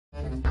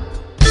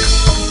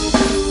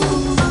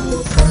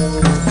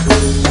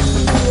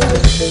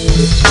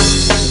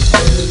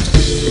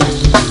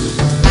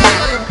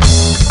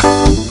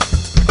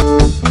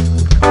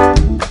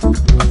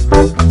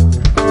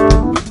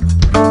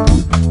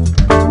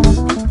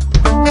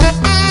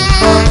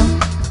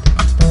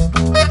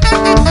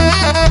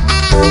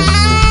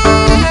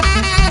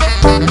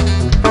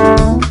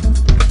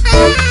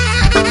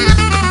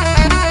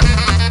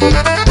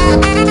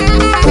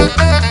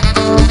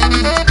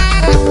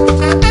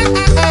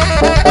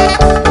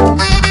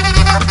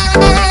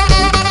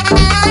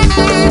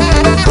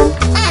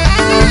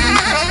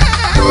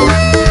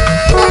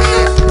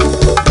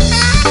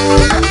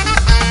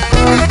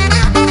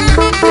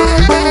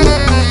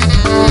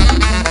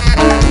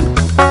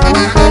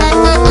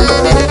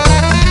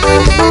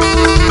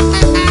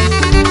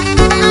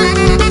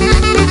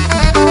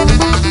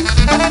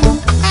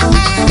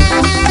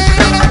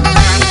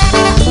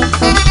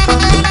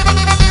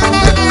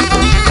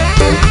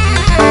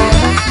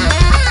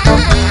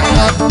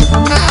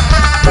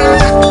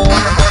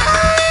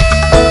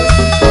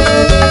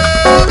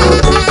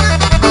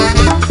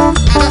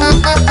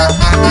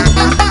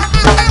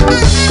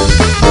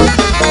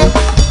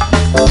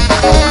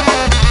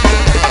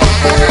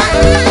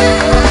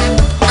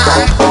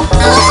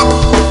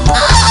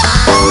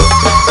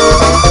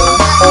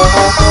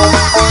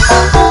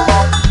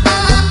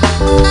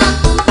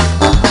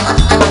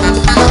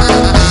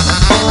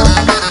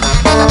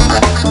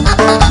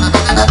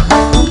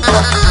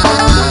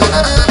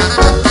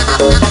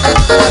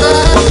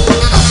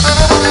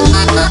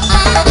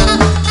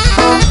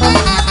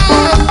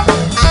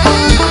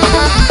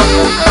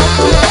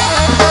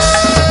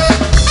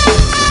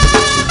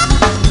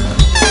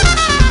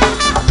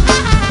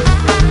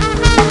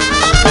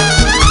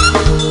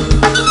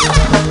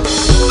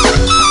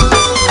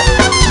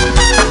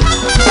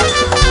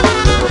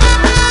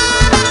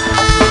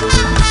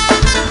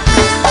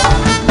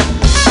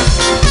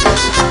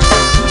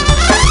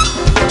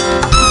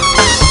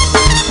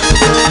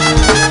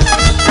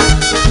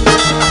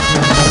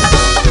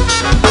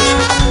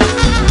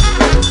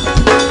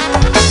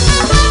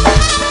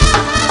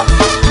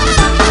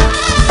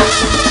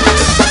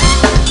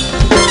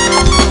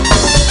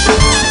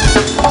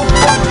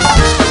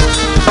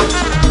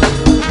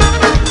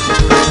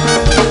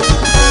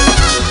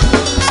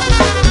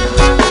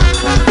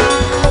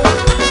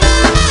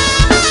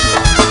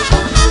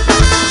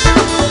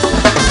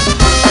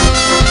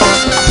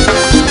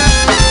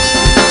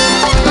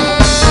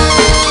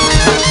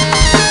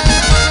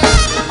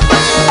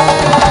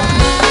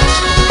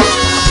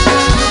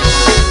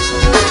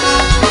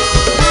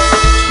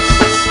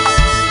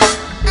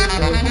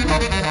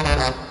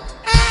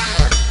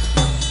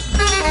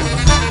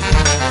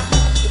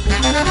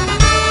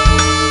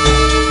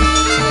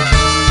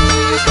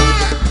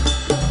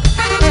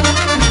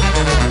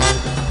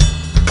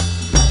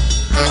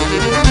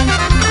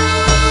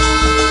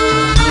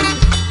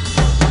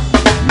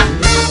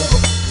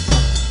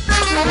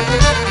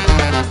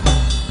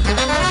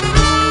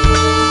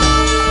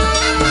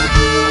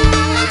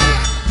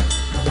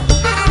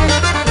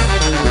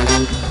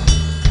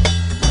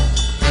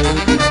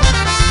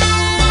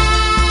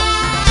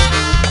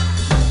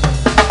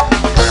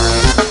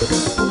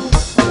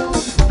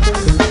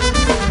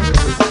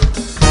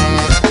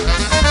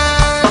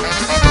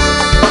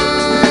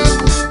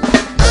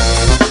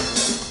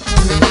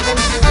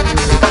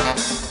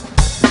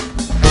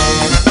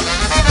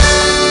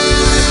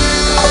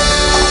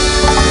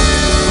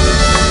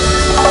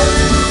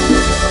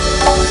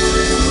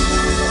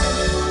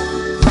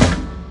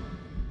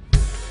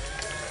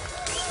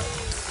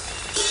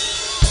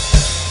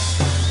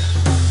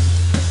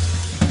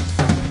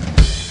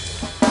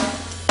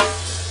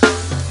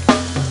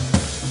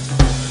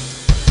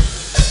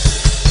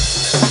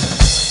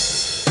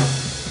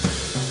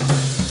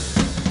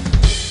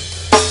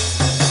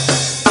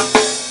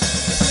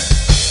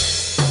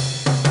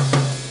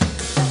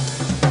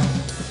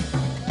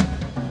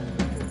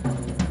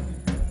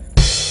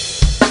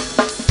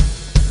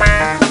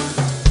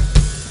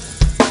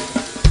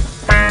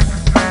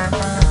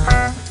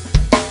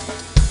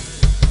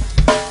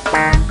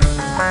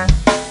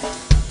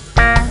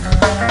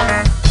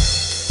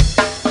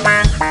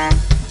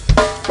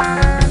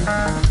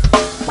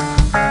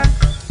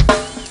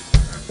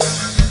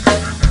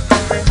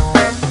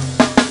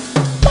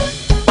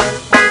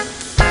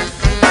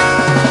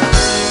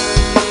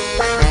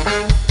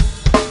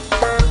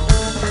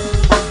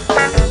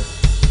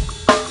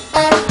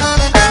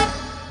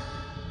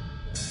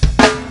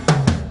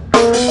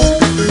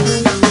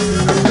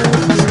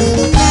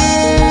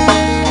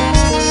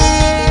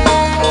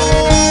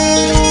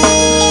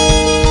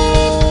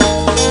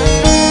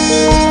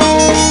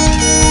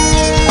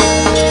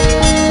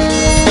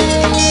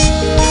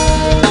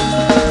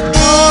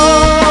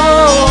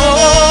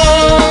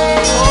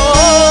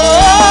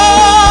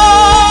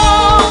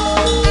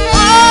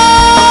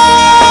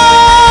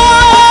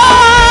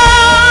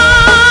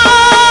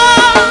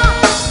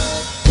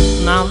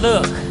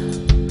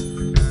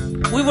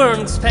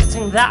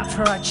that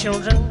for our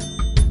children.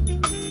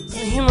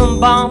 Human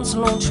bombs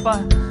launched by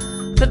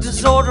the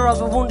disorder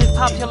of a wounded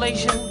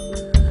population,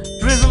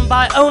 driven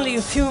by only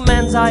a few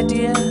men's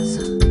ideas.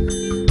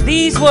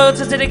 These words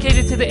are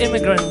dedicated to the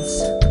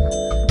immigrants,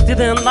 to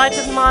the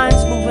enlightened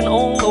minds moving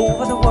all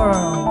over the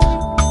world,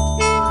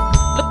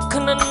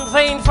 looking in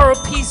vain for a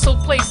peaceful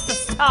place to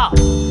stop.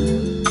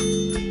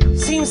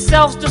 Seems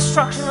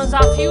self-destruction is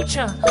our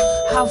future.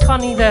 How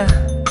funny there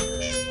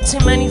are too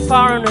many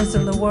foreigners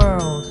in the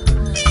world,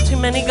 too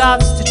many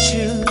gods to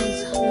choose.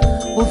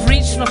 We've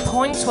reached a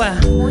point where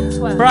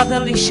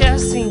brotherly share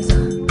seems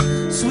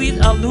a sweet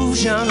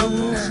illusion.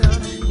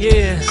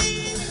 Yeah,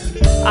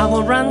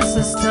 our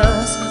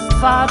ancestors,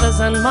 fathers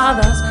and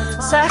mothers,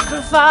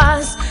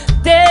 sacrificed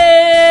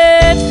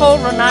dead for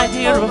an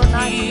idea of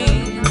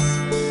peace.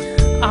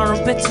 Our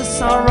bitter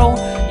sorrow,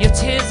 your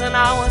tears and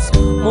ours,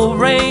 will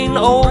rain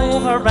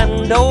over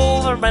and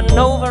over and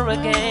over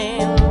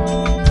again,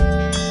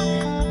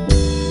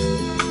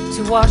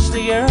 to wash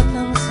the earth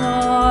and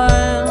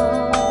soil.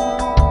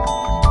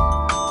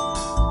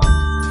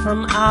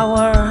 from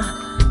our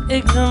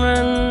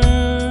ignorance,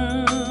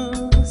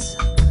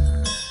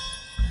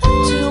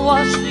 to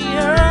wash the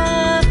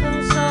earth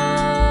and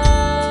soil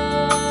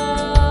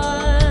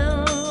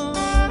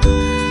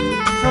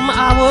from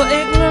our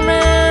ignorance,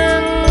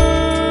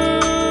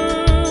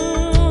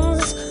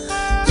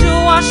 to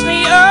wash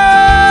the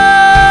earth